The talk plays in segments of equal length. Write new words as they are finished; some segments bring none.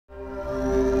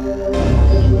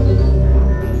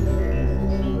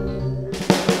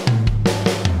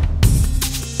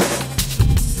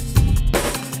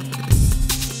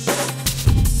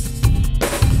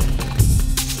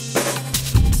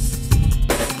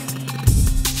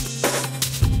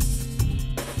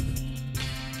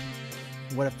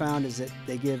what I found is that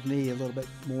they give me a little bit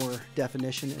more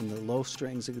definition in the low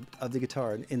strings of the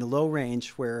guitar. In the low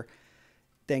range where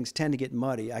things tend to get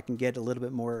muddy, I can get a little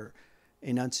bit more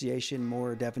enunciation,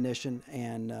 more definition,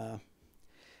 and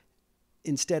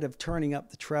instead of turning up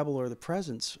the treble or the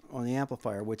presence on the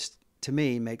amplifier, which to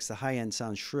me makes the high end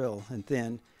sound shrill and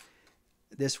thin,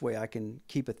 this way I can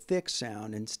keep a thick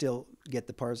sound and still get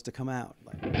the parts to come out.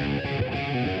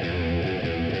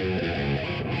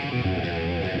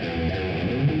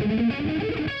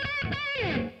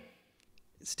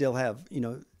 Still have, you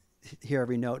know, hear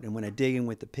every note, and when I dig in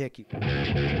with the pick, you can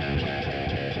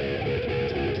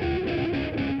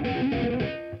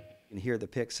hear the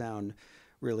pick sound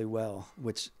really well,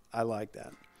 which I like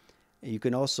that. And you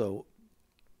can also,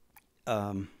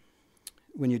 when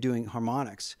you're doing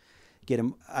harmonics, get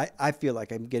them. I feel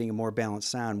like I'm getting a more balanced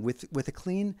sound with a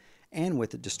clean and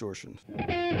with a distortion.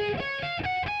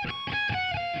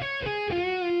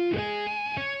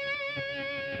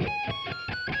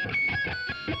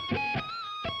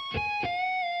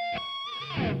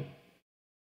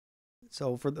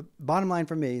 So for the bottom line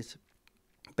for me is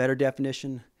better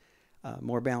definition,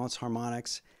 more balanced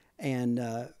harmonics, and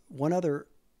one other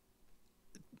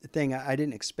thing I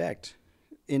didn't expect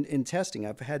in testing.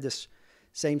 I've had this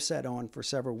same set on for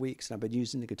several weeks, and I've been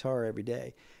using the guitar every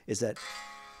day. Is that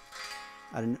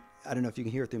I don't know if you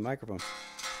can hear it through the microphone.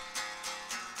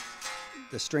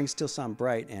 The strings still sound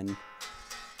bright, and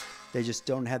they just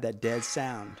don't have that dead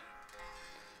sound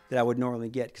that I would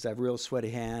normally get because I have real sweaty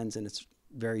hands and it's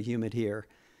very humid here.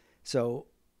 So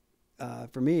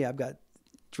for me, I've got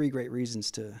 3 great reasons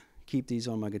to keep these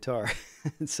on my guitar.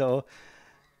 So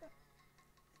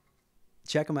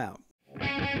check them out.